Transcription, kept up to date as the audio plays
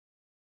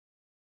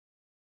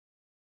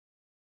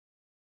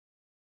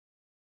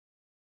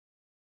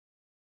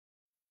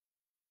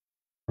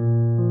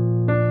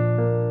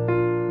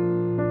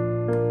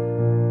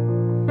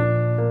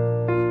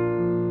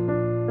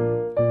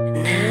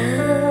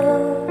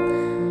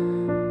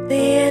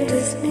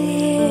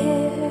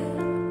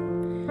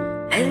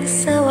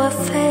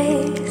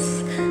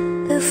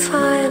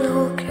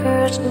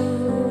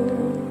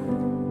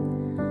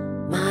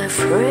My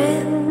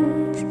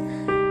friend,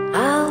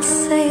 I'll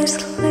say it's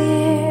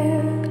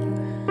clear,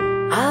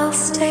 I'll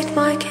state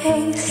my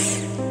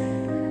case,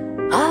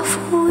 of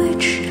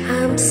which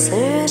I'm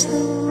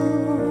certain.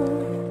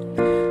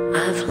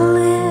 I've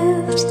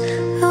lived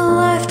a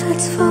life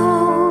that's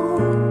full,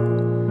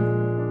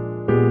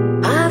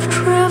 I've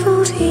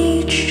traveled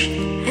each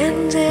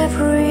and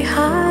every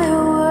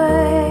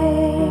highway,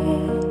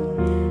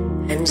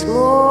 and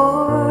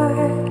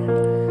more,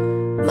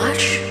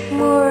 much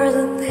more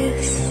than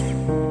this,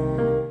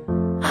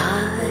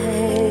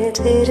 I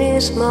did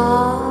it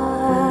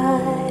my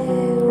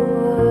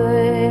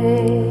way.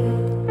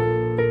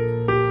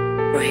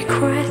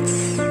 Regrets,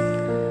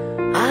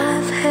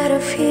 I've had a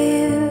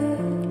few,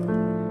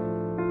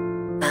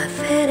 but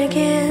then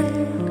again,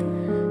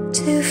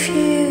 too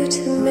few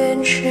to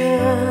mention.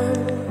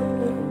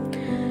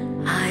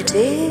 I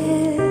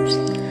did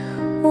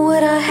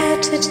what I had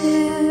to do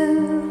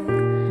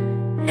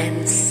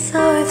and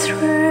saw it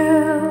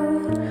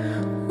through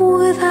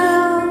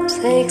without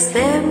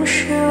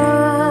exemption.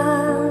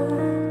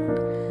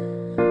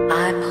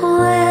 I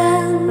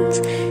planned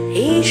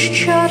each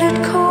charted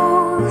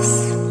course,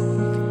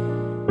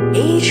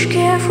 each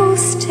careful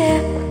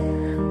step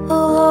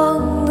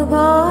along the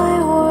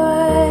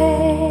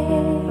byway,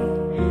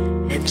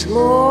 and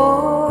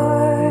more,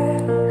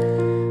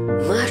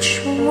 much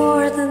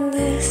more than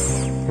this,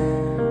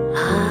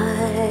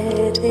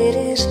 I did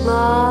it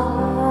my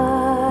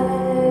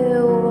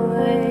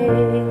way.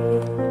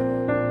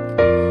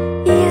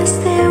 Yes,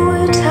 there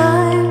were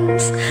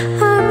times,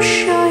 I'm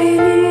sure you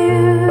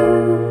knew,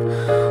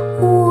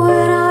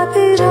 when I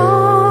bit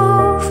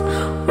off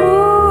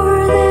more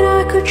than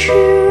I could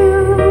chew.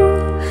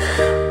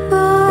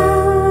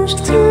 But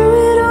through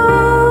it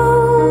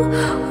all,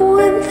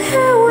 when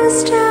there was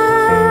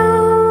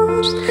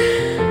doubt,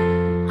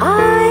 I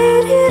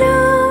ate it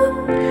up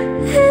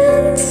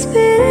and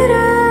spit it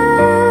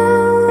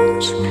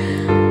out.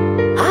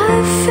 I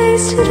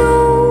faced it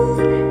all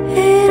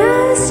and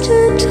I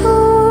stood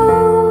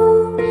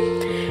tall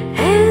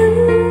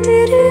and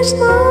it is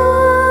my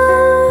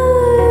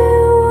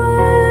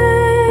way.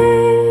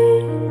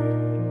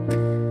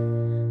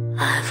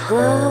 I've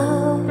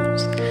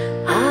loved,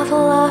 I've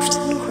laughed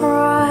and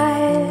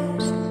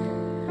cried,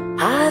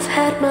 I've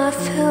had my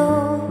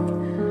fill,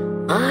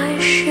 my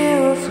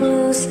share of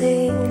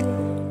losing,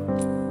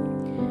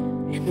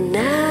 and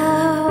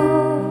now,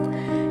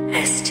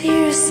 as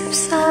tears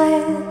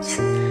subside,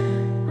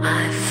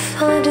 I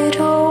find it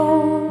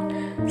all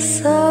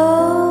so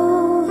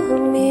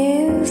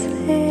amusing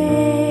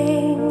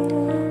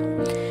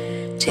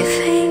to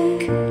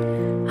think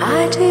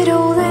I did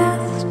all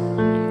that,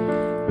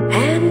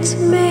 and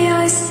may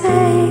I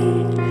say,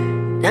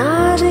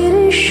 not in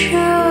a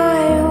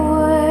shy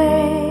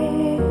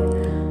way.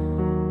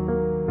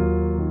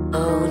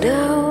 Oh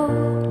no,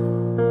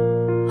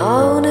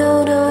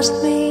 not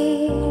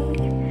me,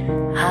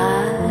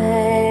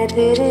 I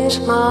did it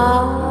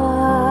my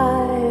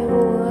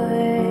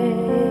way.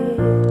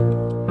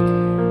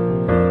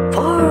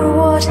 For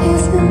what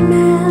is a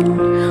man,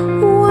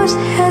 what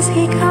has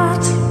he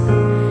got,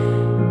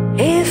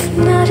 if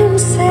not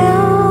himself?